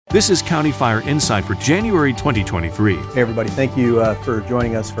This is County Fire Insight for January 2023. Hey everybody, thank you for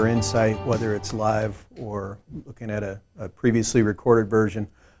joining us for Insight, whether it's live or looking at a previously recorded version.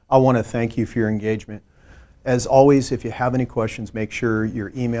 I want to thank you for your engagement. As always, if you have any questions, make sure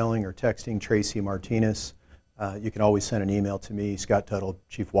you're emailing or texting Tracy Martinez. You can always send an email to me, Scott Tuttle,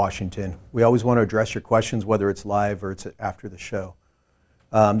 Chief Washington. We always want to address your questions, whether it's live or it's after the show.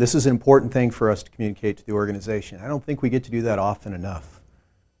 This is an important thing for us to communicate to the organization. I don't think we get to do that often enough.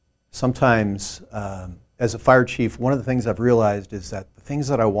 Sometimes, as a fire chief, one of the things I've realized is that the things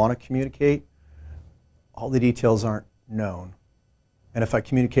that I want to communicate, all the details aren't known. And if I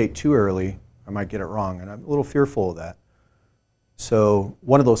communicate too early, I might get it wrong, and I'm a little fearful of that. So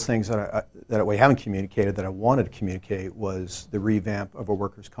one of those things that we haven't communicated that I wanted to communicate was the revamp of a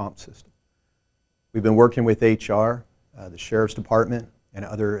workers' comp system. We've been working with HR, the Sheriff's Department,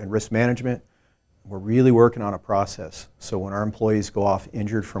 and risk management. We're really working on a process so when our employees go off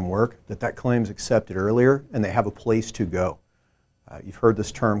injured from work, that claim's accepted earlier and they have a place to go. You've heard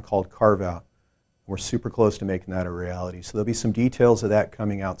this term called carve-out. We're super close to making that a reality. So there'll be some details of that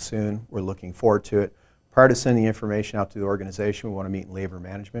coming out soon. We're looking forward to it. Prior to sending information out to the organization, we want to meet in labor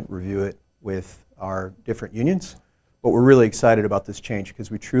management, review it with our different unions. But we're really excited about this change because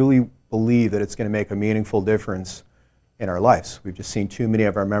we truly believe that it's going to make a meaningful difference in our lives. We've just seen too many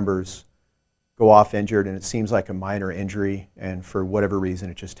of our members go off injured, and it seems like a minor injury, and for whatever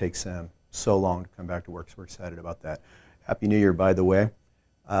reason, it just takes them so long to come back to work, so we're excited about that. Happy New Year, by the way.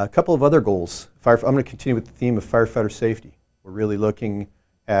 A couple of other goals. I'm going to continue with the theme of firefighter safety. We're really looking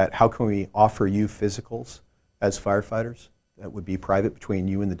at how can we offer you physicals as firefighters that would be private between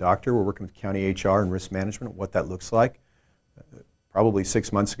you and the doctor. We're working with county HR and risk management, what that looks like. Probably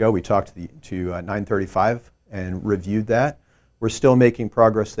 6 months ago, we talked to 935 and reviewed that. We're still making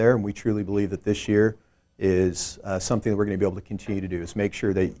progress there, and we truly believe that this year is something that we're going to be able to continue to do, is make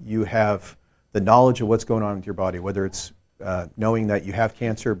sure that you have the knowledge of what's going on with your body, whether it's knowing that you have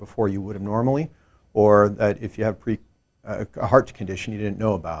cancer before you would have normally, or that if you have a heart condition you didn't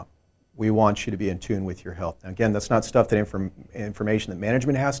know about. We want you to be in tune with your health. Now, again, that's not stuff that information that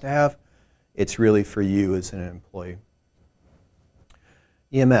management has to have. It's really for you as an employee.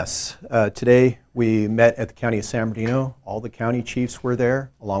 EMS. Today we met at the County of San Bernardino. All the county chiefs were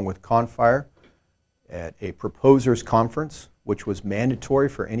there, along with ConFire, at a proposers conference, which was mandatory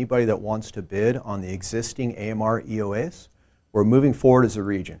for anybody that wants to bid on the existing AMR EOAs. We're moving forward as a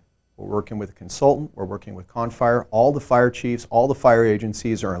region. We're working with a consultant. We're working with ConFire. All the fire chiefs, all the fire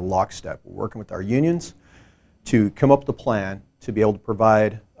agencies are in lockstep. We're working with our unions to come up with a plan to be able to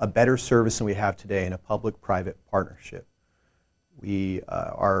provide a better service than we have today in a public-private partnership. We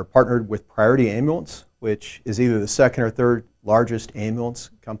are partnered with Priority Ambulance, which is either the second or third largest ambulance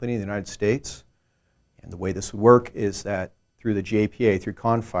company in the United States. And the way this would work is that through the JPA, through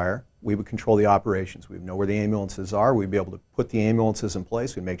ConFire, we would control the operations. We would know where the ambulances are. We'd be able to put the ambulances in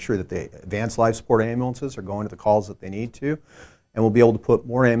place. We'd make sure that the advanced life support ambulances are going to the calls that they need to. And we'll be able to put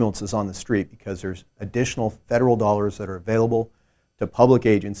more ambulances on the street because there's additional federal dollars that are available to public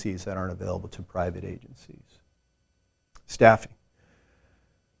agencies that aren't available to private agencies. Staffing.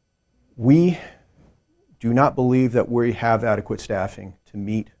 We do not believe that we have adequate staffing to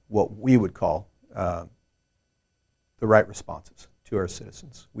meet what we would call the right responses to our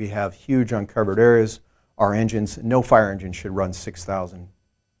citizens. We have huge uncovered areas. Our engines, no fire engine should run 6,000,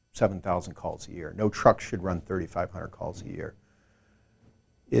 7,000 calls a year. No truck should run 3,500 calls a year.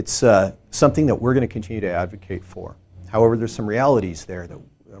 It's something that we're going to continue to advocate for. However, there's some realities there that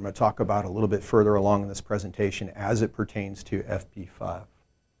I'm going to talk about a little bit further along in this presentation as it pertains to FP5.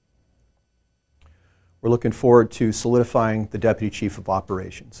 We're looking forward to solidifying the Deputy Chief of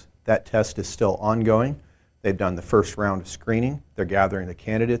Operations. That test is still ongoing. They've done the first round of screening. They're gathering the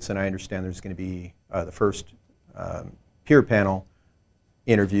candidates, and I understand there's going to be the first peer panel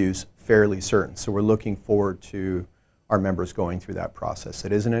interviews fairly certain. So we're looking forward to our members going through that process.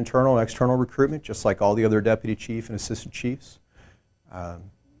 It is an internal and external recruitment, just like all the other Deputy Chief and Assistant Chiefs.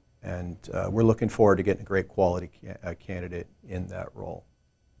 We're looking forward to getting a great quality candidate in that role.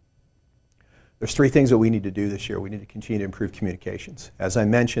 There's three things that we need to do this year. We need to continue to improve communications. As I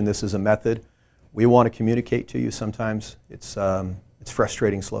mentioned, this is a method. We want to communicate to you. Sometimes it's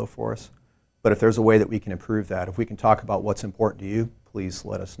frustrating slow for us. But if there's a way that we can improve that, if we can talk about what's important to you, please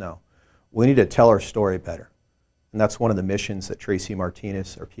let us know. We need to tell our story better. And that's one of the missions that Tracy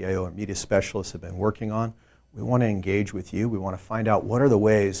Martinez, our PIO, and media specialists have been working on. We want to engage with you. We want to find out what are the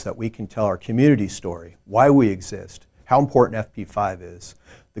ways that we can tell our community story, why we exist, how important FP5 is,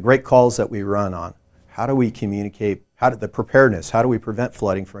 the great calls that we run on, how do we communicate, the preparedness, how do we prevent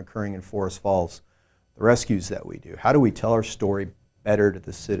flooding from occurring in Forest Falls, the rescues that we do, how do we tell our story better to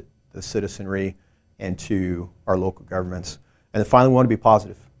the citizenry and to our local governments. And then finally, we want to be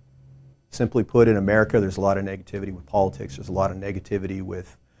positive. Simply put, in America, there's a lot of negativity with politics. There's a lot of negativity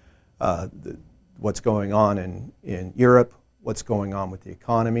with what's going on in Europe, what's going on with the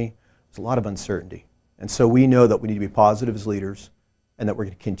economy. There's a lot of uncertainty. And so we know that we need to be positive as leaders and that we're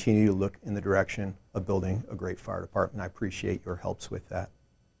going to continue to look in the direction of building a great fire department. I appreciate your helps with that.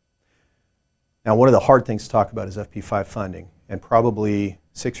 Now, one of the hard things to talk about is FP5 funding. And probably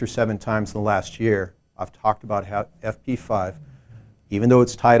 6 or 7 times in the last year, I've talked about how FP5, even though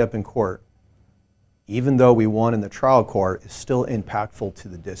it's tied up in court, even though we won in the trial court, is still impactful to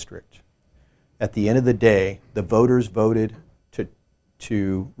the district. At the end of the day, the voters voted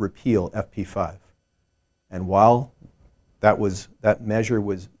to repeal FP5. And while that measure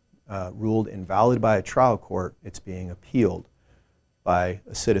was ruled invalid by a trial court, it's being appealed by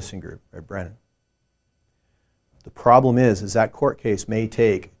a citizen group, right, Brennan? The problem is that court case may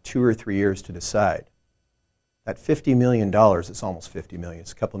take 2 or 3 years to decide. That $50 million, it's almost $50 million,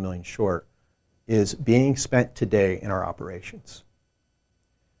 it's a couple million short, is being spent today in our operations.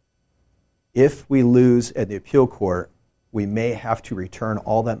 If we lose at the appeal court, we may have to return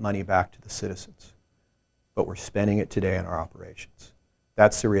all that money back to the citizens. But we're spending it today in our operations.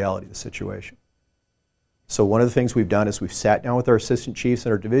 That's the reality of the situation. So one of the things we've done is we've sat down with our assistant chiefs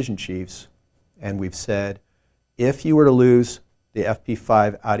and our division chiefs, and we've said, if you were to lose the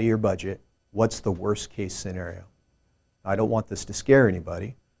FP5 out of your budget, what's the worst case scenario? I don't want this to scare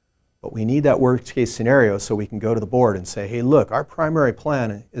anybody, but we need that worst case scenario so we can go to the board and say, hey, look, our primary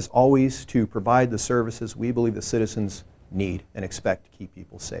plan is always to provide the services we believe the citizens need and expect to keep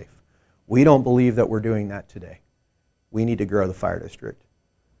people safe. We don't believe that we're doing that today. We need to grow the fire district.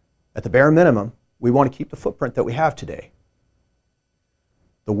 At the bare minimum, we want to keep the footprint that we have today.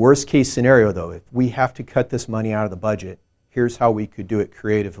 The worst case scenario, though, if we have to cut this money out of the budget, here's how we could do it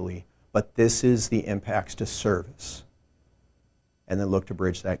creatively, but this is the impacts to service. And then look to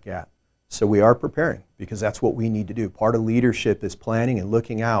bridge that gap. So we are preparing because that's what we need to do. Part of leadership is planning and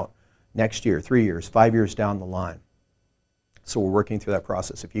looking out next year, 3 years, 5 years down the line. So we're working through that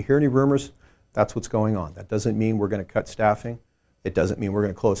process. If you hear any rumors, that's what's going on. That doesn't mean we're going to cut staffing. It doesn't mean we're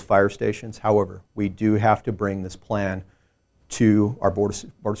going to close fire stations. However, we do have to bring this plan to our board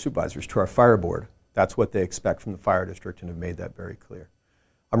of supervisors, to our fire board. That's what they expect from the fire district and have made that very clear.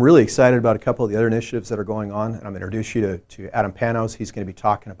 I'm really excited about a couple of the other initiatives that are going on, and I'm going to introduce you to Adam Panos. He's going to be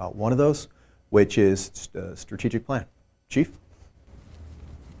talking about one of those, which is the strategic plan. Chief?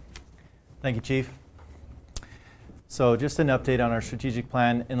 Thank you, Chief. So just an update on our strategic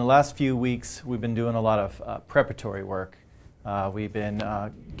plan. In the last few weeks, we've been doing a lot of preparatory work. We've been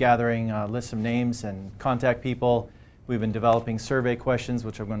gathering lists of names and contact people. We've been developing survey questions,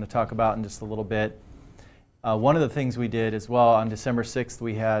 which I'm going to talk about in just a little bit. One of the things we did as well, on December 6th,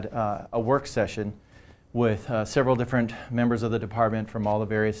 we had a work session with several different members of the department from all the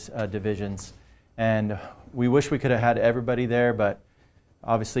various divisions. And we wish we could have had everybody there, but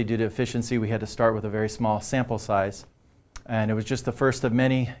obviously due to efficiency, we had to start with a very small sample size. And it was just the first of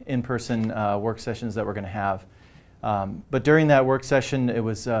many in-person work sessions that we're going to have. But during that work session, it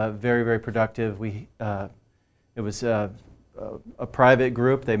was very, very productive. It was a private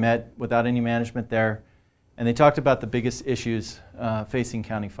group. They met without any management there. And they talked about the biggest issues facing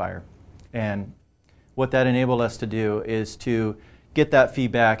county fire. And what that enabled us to do is to get that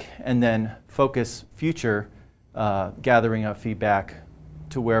feedback and then focus future gathering of feedback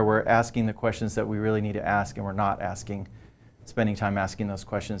to where we're asking the questions that we really need to ask and we're not spending time asking those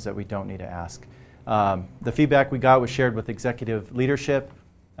questions that we don't need to ask. The feedback we got was shared with executive leadership.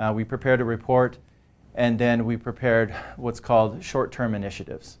 We prepared a report, and then we prepared what's called short-term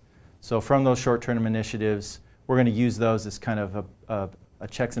initiatives. So from those short-term initiatives, we're going to use those as kind of a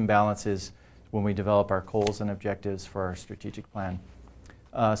checks and balances when we develop our goals and objectives for our strategic plan.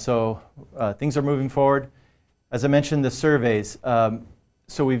 So things are moving forward. As I mentioned, the surveys.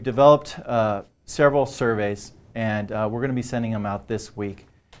 So we've developed several surveys, and we're going to be sending them out this week.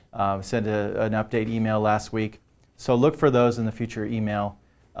 We sent an update email last week. So look for those in the future email.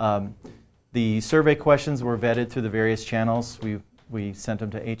 The survey questions were vetted through the various channels. We sent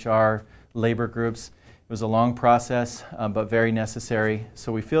them to HR, labor groups. It was a long process, but very necessary.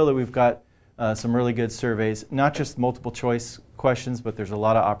 So we feel that we've got some really good surveys, not just multiple choice questions, but there's a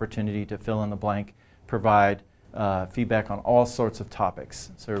lot of opportunity to fill in the blank, provide feedback on all sorts of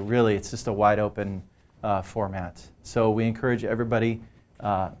topics. So really, it's just a wide open format. So we encourage everybody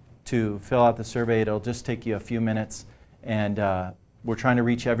to fill out the survey. It'll just take you a few minutes, and we're trying to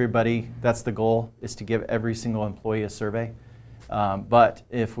reach everybody. That's the goal, is to give every single employee a survey. But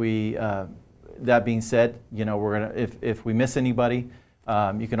if we that being said, you know, we're gonna, if we miss anybody,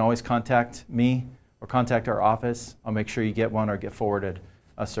 you can always contact me or contact our office. I'll make sure you get one or get forwarded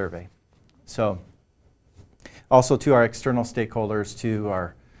a survey. So also to our external stakeholders, to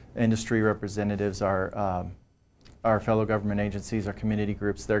our industry representatives, our fellow government agencies, our community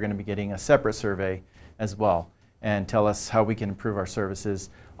groups, they're going to be getting a separate survey as well and tell us how we can improve our services.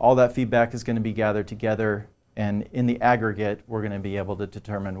 All that feedback is going to be gathered together, and in the aggregate, we're going to be able to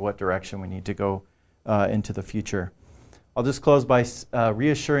determine what direction we need to go into the future. I'll just close by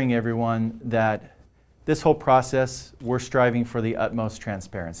reassuring everyone that this whole process, we're striving for the utmost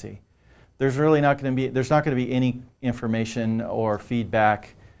transparency. There's really not going to be any information or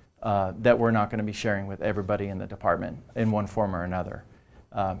feedback that we're not going to be sharing with everybody in the department in one form or another.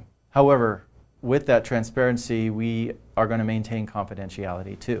 However, with that transparency, we are going to maintain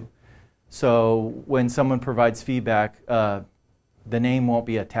confidentiality too. So when someone provides feedback, the name won't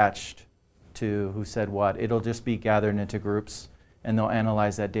be attached to who said what. It'll just be gathered into groups, and they'll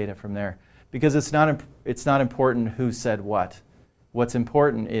analyze that data from there. Because it's not important who said what. What's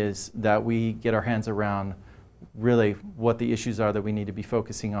important is that we get our hands around really what the issues are that we need to be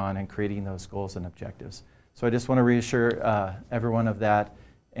focusing on and creating those goals and objectives. So I just want to reassure everyone of that,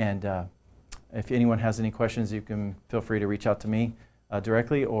 and if anyone has any questions, you can feel free to reach out to me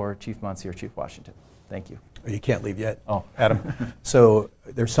directly or Chief Munsey or Chief Washington. Thank you. You can't leave yet. Oh, Adam. So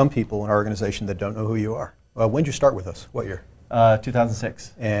there's some people in our organization that don't know who you are. When did you start with us? What year?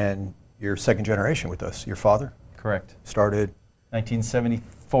 2006. And you're second generation with us. Your father? Correct. Started?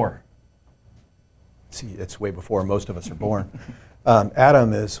 1974. See, it's way before most of us are born.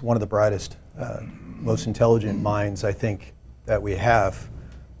 Adam is one of the brightest, most intelligent minds, I think, that we have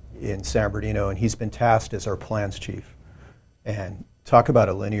in San Bernardino, and he's been tasked as our plans chief. And talk about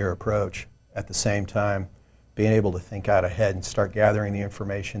a linear approach. At the same time, being able to think out ahead and start gathering the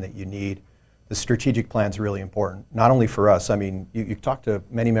information that you need. The strategic plan is really important, not only for us. I mean, you talk to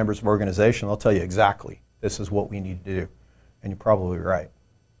many members of our organization, they'll tell you exactly this is what we need to do, and you're probably right.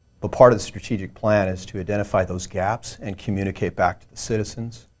 But part of the strategic plan is to identify those gaps and communicate back to the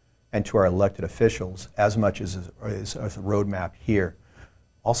citizens and to our elected officials as much as a roadmap here.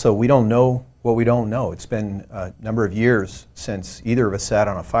 Also, we don't know what we don't know. It's been a number of years since either of us sat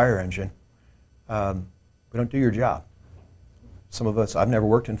on a fire engine. We don't do your job. Some of us, I've never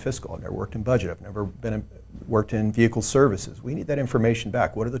worked in fiscal, I've never worked in budget, I've never worked in vehicle services. We need that information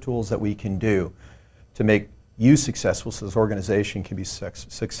back. What are the tools that we can do to make you successful so this organization can be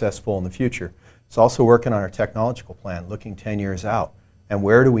successful in the future? It's also working on our technological plan, looking 10 years out. And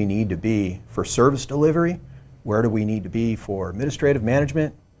where do we need to be for service delivery? Where do we need to be for administrative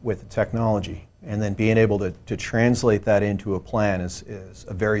management with the technology? And then being able to translate that into a plan is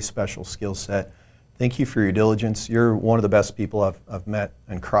a very special skill set. Thank you for your diligence. You're one of the best people I've met,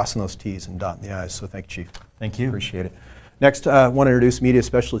 and crossing those T's and dotting the I's. So thank you, Chief. Thank you. Appreciate it. Next, I want to introduce Media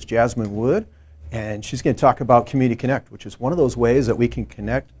Specialist Jasmine Wood, and she's going to talk about Community Connect, which is one of those ways that we can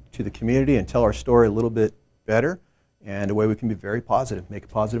connect to the community and tell our story a little bit better, and a way we can be very positive, make a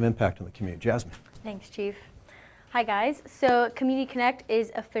positive impact on the community. Jasmine. Thanks, Chief. Hi guys, so Community Connect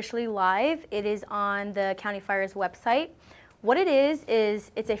is officially live. It is on the County Fire's website. What it is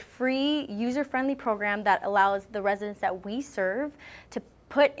it's a free, user-friendly program that allows the residents that we serve to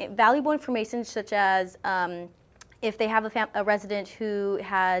put valuable information such as if they have a resident who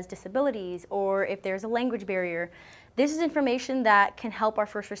has disabilities or if there's a language barrier. This is information that can help our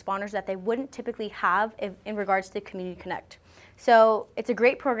first responders that they wouldn't typically have in regards to Community Connect. So it's a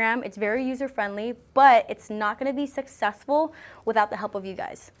great program, it's very user-friendly, but it's not going to be successful without the help of you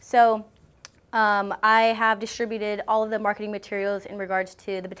guys. So I have distributed all of the marketing materials in regards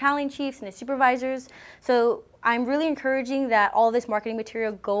to the battalion chiefs and the supervisors. So I'm really encouraging that all of this marketing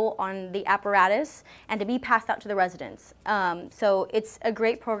material go on the apparatus and to be passed out to the residents. So it's a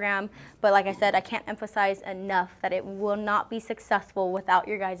great program, but like I said, I can't emphasize enough that it will not be successful without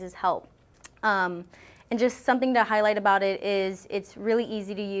your guys' help. And just something to highlight about it is it's really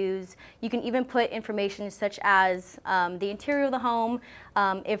easy to use. You can even put information such as the interior of the home,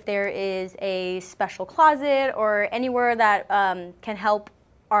 if there is a special closet or anywhere that can help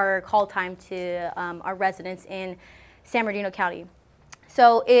our call time to our residents in San Bernardino County.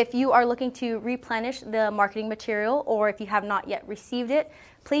 So if you are looking to replenish the marketing material or if you have not yet received it,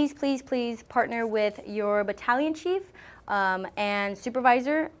 please, please, please partner with your battalion chief and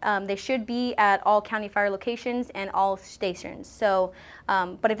supervisor. They should be at all County Fire locations and all stations. So,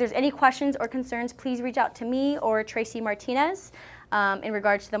 but if there's any questions or concerns, please reach out to me or Tracy Martinez in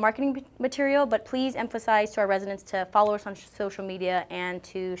regards to the marketing material, but please emphasize to our residents to follow us on social media and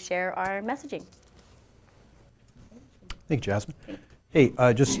to share our messaging. Thank you, Jasmine. Hey,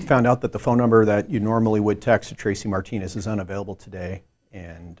 just found out that the phone number that you normally would text to Tracy Martinez is unavailable today.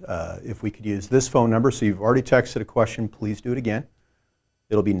 And if we could use this phone number, so you've already texted a question, please do it again.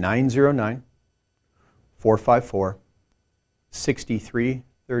 It'll be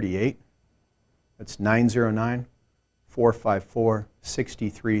 909-454-6338. That's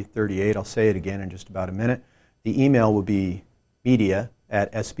 909-454-6338. I'll say it again in just about a minute. The email will be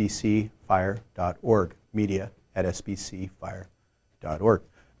media@sbcfire.org. media@sbcfire.org.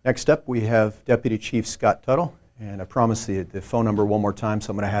 Next up, we have Deputy Chief Scott Tuttle. And I promise the phone number one more time,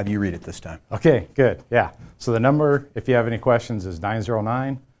 so I'm going to have you read it this time. Okay, good. Yeah. So the number, if you have any questions, is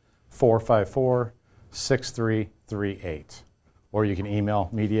 909-454-6338. Or you can email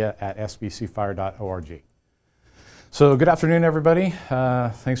media@sbcfire.org. So good afternoon, everybody.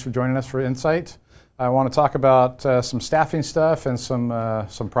 Thanks for joining us for Insight. I want to talk about some staffing stuff and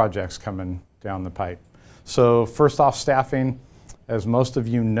some projects coming down the pipe. So first off, staffing. As most of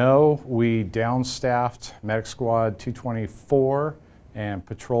you know, we downstaffed Medic Squad 224 and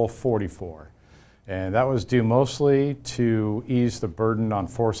Patrol 44. And that was due mostly to ease the burden on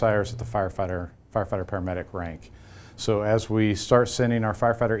force hires at the firefighter paramedic rank. So as we start sending our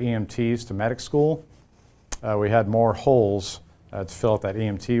firefighter EMTs to medic school, we had more holes to fill out that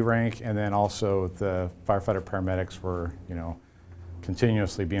EMT rank, and then also the firefighter paramedics were,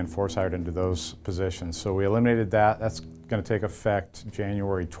 continuously being force hired into those positions. So we eliminated that. That's going to take effect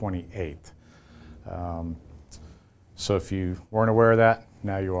January 28th. So if you weren't aware of that,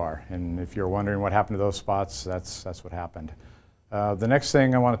 now you are. And if you're wondering what happened to those spots, that's what happened. The next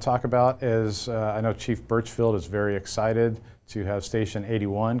thing I want to talk about is I know Chief Birchfield is very excited to have Station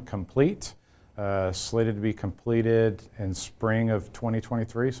 81 complete, slated to be completed in spring of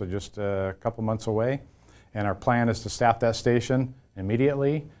 2023, so just a couple months away. And our plan is to staff that station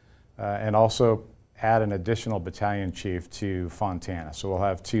immediately and also add an additional battalion chief to Fontana. So we'll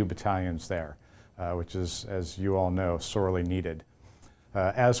have 2 battalions there, which is, as you all know, sorely needed.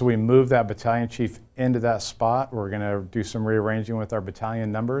 As we move that battalion chief into that spot, we're going to do some rearranging with our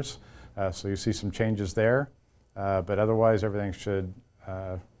battalion numbers. So you see some changes there, but otherwise everything should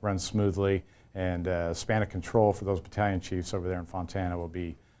run smoothly, and span of control for those battalion chiefs over there in Fontana will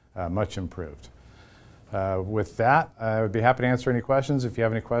be much improved. With that, I would be happy to answer any questions. If you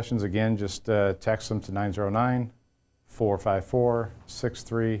have any questions, again, just text them to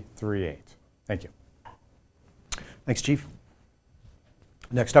 909-454-6338. Thank you. Thanks, Chief.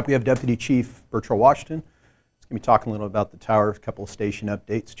 Next up, we have Deputy Chief Bertrell Washington. He's going to be talking a little about the tower, a couple of station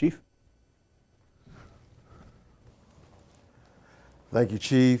updates. Chief? Thank you,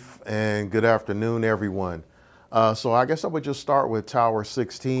 Chief, and good afternoon, everyone. So I guess I would just start with Tower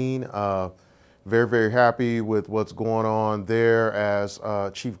 16. Very, very happy with what's going on there as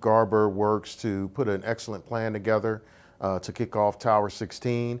Chief Garber works to put an excellent plan together to kick off Tower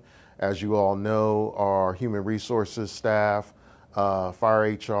 16. As you all know, our human resources staff, Fire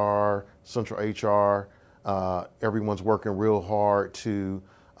HR, Central HR, everyone's working real hard to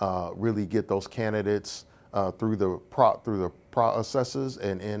really get those candidates through the processes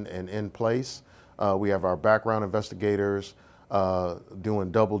and in place. We have our background investigators doing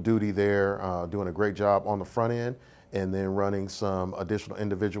double duty there, doing a great job on the front end, and then running some additional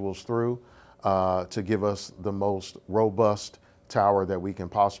individuals through to give us the most robust tower that we can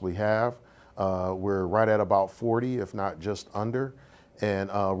possibly have. We're right at about 40, if not just under.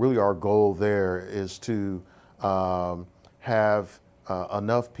 And really our goal there is to have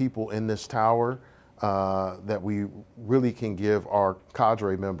enough people in this tower that we really can give our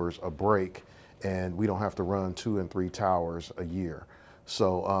cadre members a break, and we don't have to run 2 and 3 towers a year.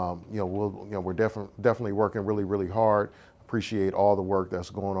 So we're definitely working really, really hard. Appreciate all the work that's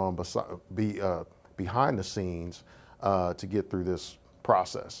going on behind the scenes to get through this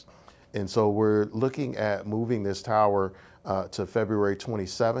process. And so we're looking at moving this tower to February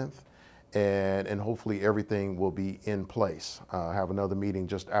 27th, and hopefully everything will be in place. Have another meeting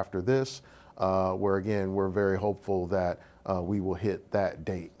just after this, where again, we're very hopeful that we will hit that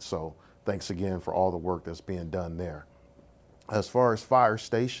date. So thanks again for all the work that's being done there. As far as fire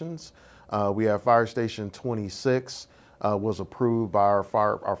stations, we have Fire Station 26 was approved by our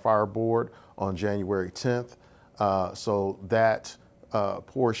fire board on January 10th. So that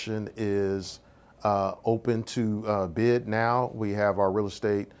portion is open to bid now. We have our real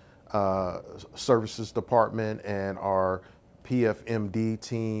estate services department and our PFMD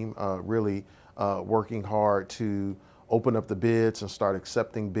team really working hard to open up the bids and start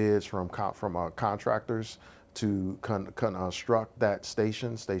accepting bids from contractors to construct that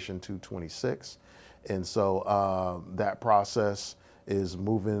station 226. And so that process is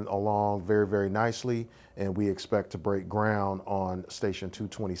moving along very, very nicely, and we expect to break ground on Station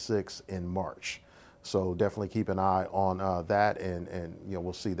 226 in March. So definitely keep an eye on that, and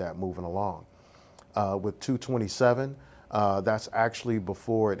we'll see that moving along. With 227, that's actually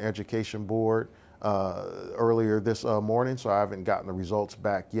before an education board earlier this morning, so I haven't gotten the results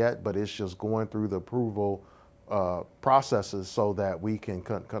back yet, but it's just going through the approval processes so that we can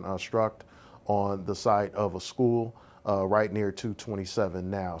construct on the site of a school right near 227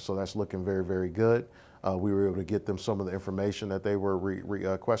 now. So that's looking very, very good. We were able to get them some of the information that they were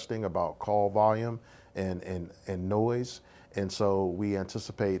requesting about call volume and noise. And so we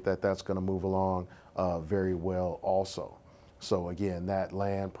anticipate that that's going to move along very well also. So again, that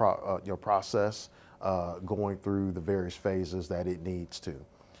land process going through the various phases that it needs to.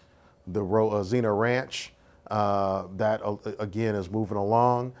 The Xena Ranch, that again is moving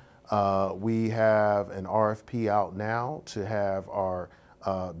along. We have an RFP out now to have our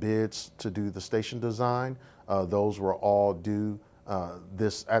bids to do the station design. Those were all due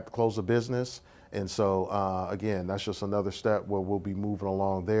this at the close of business. And so again, that's just another step where we'll be moving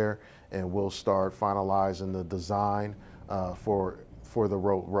along there, and we'll start finalizing the design for the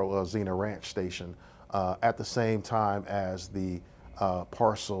Xena Ranch station at the same time as the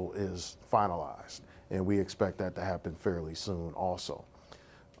parcel is finalized. And we expect that to happen fairly soon also.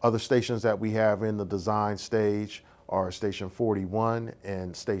 Other stations that we have in the design stage are Station 41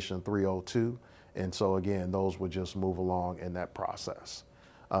 and Station 302. And so again, those would just move along in that process.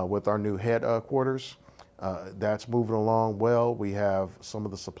 With our new headquarters, that's moving along well. We have some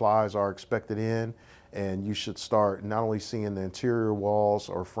of the supplies are expected in, and you should start not only seeing the interior walls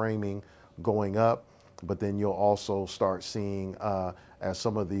or framing going up, but then you'll also start seeing as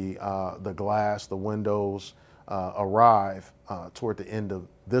some of the glass, the windows arrive toward the end of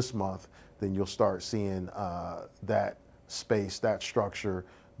this month, then you'll start seeing that space, that structure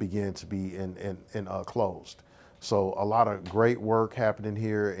begin to be closed. So a lot of great work happening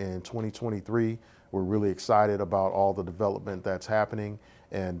here in 2023. We're really excited about all the development that's happening,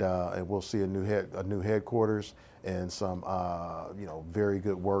 and we'll see a new headquarters and some very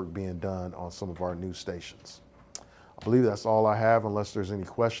good work being done on some of our new stations. I believe that's all I have, unless there's any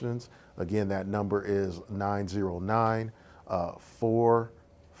questions. Again, that number is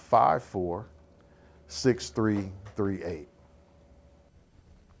 909-454-6338.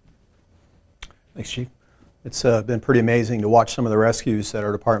 Thanks, Chief. It's been pretty amazing to watch some of the rescues that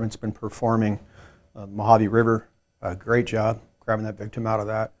our department's been performing. Mojave River, great job grabbing that victim out of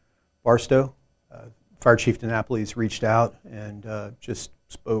that. Barstow, Fire Chief Dan Munsey reached out and just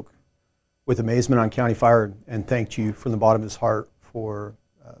spoke with amazement on County Fire and thanked you from the bottom of his heart for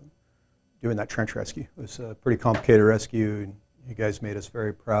doing that trench rescue. It was a pretty complicated rescue, and you guys made us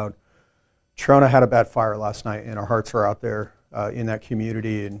very proud. Trona had a bad fire last night, and our hearts are out there in that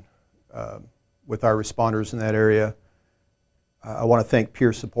community and with our responders in that area. I want to thank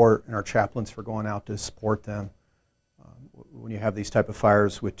peer support and our chaplains for going out to support them. When you have these type of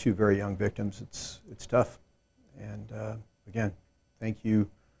fires with two very young victims, it's tough. And again, thank you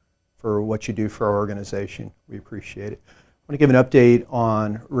for what you do for our organization. We appreciate it. I want to give an update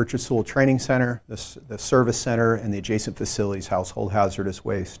on Richard Sewell Training Center, the service center, and the adjacent facilities, household hazardous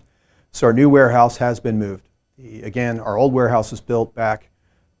waste. So our new warehouse has been moved. Again, our old warehouse was built back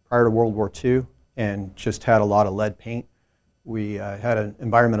prior to World War II and just had a lot of lead paint. We had an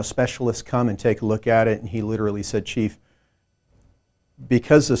environmental specialist come and take a look at it, and he literally said, Chief,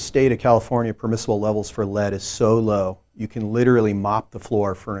 because the state of California permissible levels for lead is so low, you can literally mop the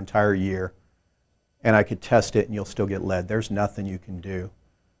floor for an entire year, and I could test it and you'll still get lead. There's nothing you can do.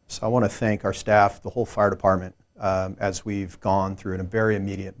 So I want to thank our staff, the whole fire department, as we've gone through a very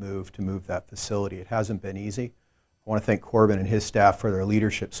immediate move to move that facility. It hasn't been easy. I want to thank Corbin and his staff for their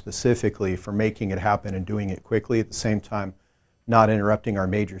leadership, specifically for making it happen and doing it quickly, at the same time not interrupting our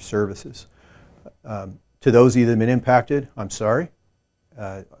major services. To those of you that have been impacted, I'm sorry.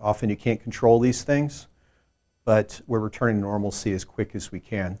 Often you can't control these things, but we're returning to normalcy as quick as we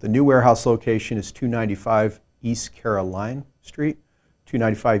can. The new warehouse location is 295 East Caroline Street.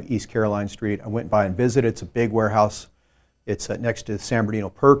 295 East Caroline Street. I went by and visited. It's a big warehouse. It's next to San Bernardino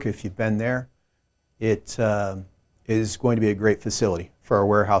Perk, if you've been there. It is going to be a great facility for our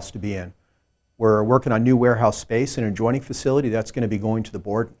warehouse to be in. We're working on new warehouse space in an adjoining facility. That's going to be going to the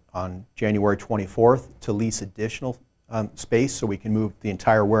board on January 24th to lease additional space so we can move the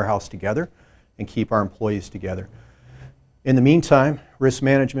entire warehouse together and keep our employees together. In the meantime, risk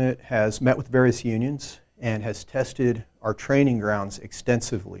management has met with various unions and has tested our training grounds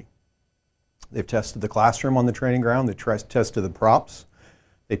extensively. They've tested the classroom on the training ground, they've tested the props,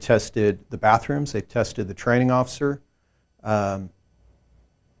 they tested the bathrooms, they tested the training officer.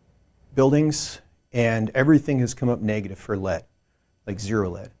 buildings, and everything has come up negative for lead, like 0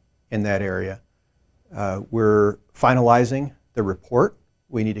 lead in that area. We're finalizing the report.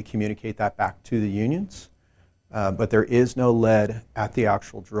 We need to communicate that back to the unions, but there is no lead at the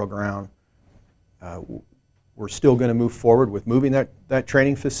actual drill ground. We're still going to move forward with moving that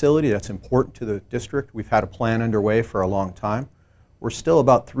training facility. That's important to the district. We've had a plan underway for a long time. We're still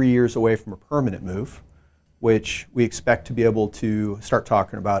about 3 years away from a permanent move, which we expect to be able to start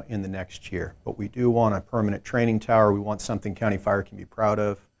talking about in the next year. But we do want a permanent training tower. We want something County Fire can be proud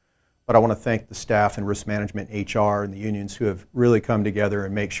of. But I want to thank the staff and risk management, HR, and the unions who have really come together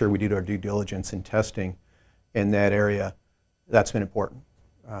and make sure we do our due diligence and testing in that area. That's been important.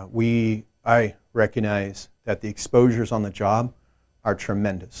 I recognize that the exposures on the job are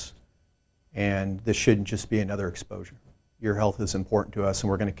tremendous, and this shouldn't just be another exposure. Your health is important to us, and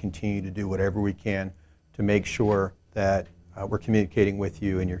we're going to continue to do whatever we can to make sure that we're communicating with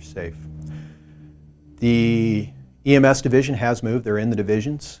you and you're safe. The EMS division has moved. They're in the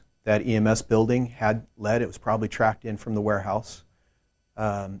divisions. That EMS building had lead. It was probably tracked in from the warehouse.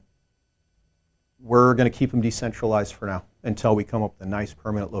 We're going to keep them decentralized for now until we come up with a nice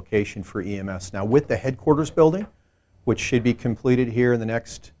permanent location for EMS. Now, with the headquarters building, which should be completed here in the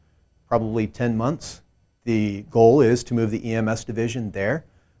next probably 10 months, the goal is to move the EMS division there.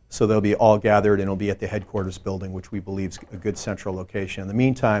 So they'll be all gathered and it'll be at the headquarters building, which we believe is a good central location. In the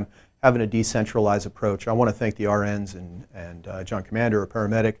meantime, having a decentralized approach, I want to thank the RNs and John Commander, a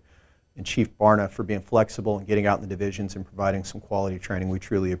paramedic, and Chief Barna for being flexible and getting out in the divisions and providing some quality training. We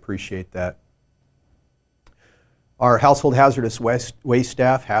truly appreciate that. Our household hazardous waste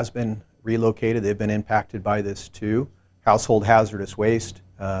staff has been relocated. They've been impacted by this too. Household hazardous waste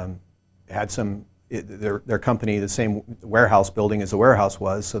had some, their company, the same warehouse building as the warehouse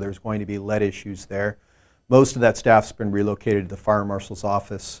was, so there's going to be lead issues there. Most of that staff's been relocated to the fire marshal's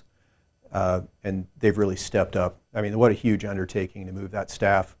office, and they've really stepped up. I mean, what a huge undertaking to move that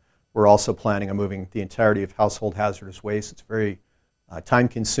staff. We're also planning on moving the entirety of household hazardous waste. It's a very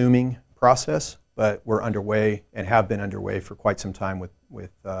time-consuming process, but we're underway and have been underway for quite some time with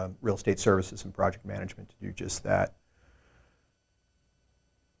real estate services and project management to do just that.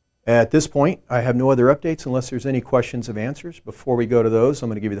 At this point, I have no other updates unless there's any questions of answers. Before we go to those, I'm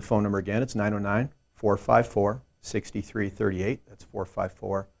going to give you the phone number again. It's 909-454-6338. That's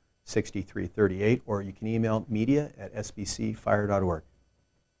 454-6338. Or you can email media@sbcfire.org.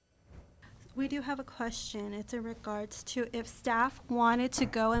 We do have a question. It's in regards to if staff wanted to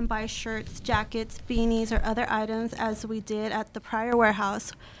go and buy shirts, jackets, beanies, or other items as we did at the prior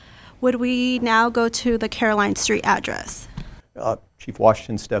warehouse, would we now go to the Caroline Street address? Chief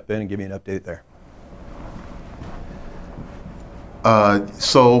Washington, step in and give me an update there.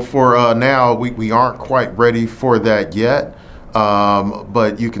 So for now, we aren't quite ready for that yet,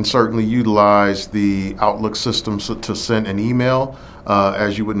 but you can certainly utilize the Outlook system to send an email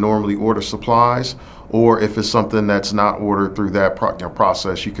as you would normally order supplies, or if it's something that's not ordered through that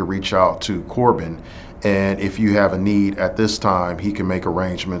process, you can reach out to Corbin, and if you have a need at this time, he can make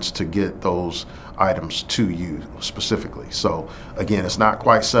arrangements to get those items to you specifically. So again, it's not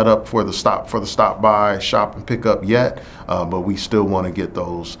quite set up for the stop by, shop and pick up yet, but we still want to get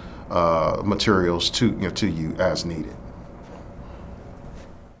those materials to you as needed.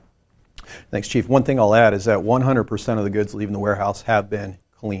 Thanks, Chief. One thing I'll add is that 100% of the goods leaving the warehouse have been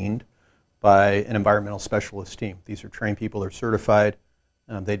cleaned by an environmental specialist team. These are trained people, they're certified,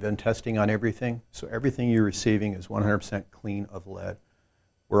 they've done testing on everything, so everything you're receiving is 100% clean of lead.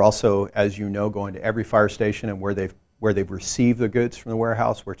 We're also, as you know, going to every fire station and where they've received the goods from the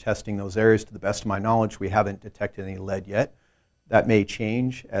warehouse, we're testing those areas. To the best of my knowledge, we haven't detected any lead yet. That may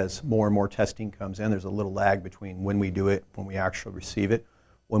change as more and more testing comes in. There's a little lag between when we do it, when we actually receive it.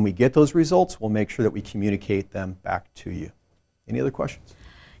 When we get those results, we'll make sure that we communicate them back to you. Any other questions?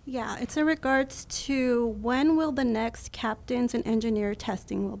 Yeah, it's in regards to when will the next captains and engineer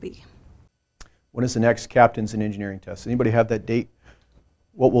testing will be? When is the next captains and engineering test? Anybody have that date?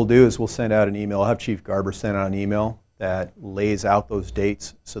 What we'll do is we'll send out an email. I'll have Chief Garber send out an email that lays out those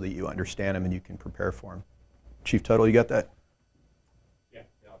dates so that you understand them and you can prepare for them. Chief Tuttle, you got that? Yeah,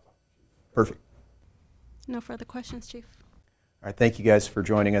 I'll talk to Chief. Perfect. No further questions, Chief. All right, thank you guys for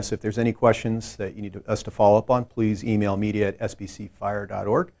joining us. If there's any questions that you need us to follow up on, please email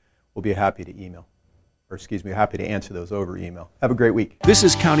media@sbcfire.org. We'll be happy to happy to answer those over email. Have a great week. This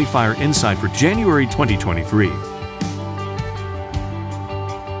is County Fire Insight for January 2023.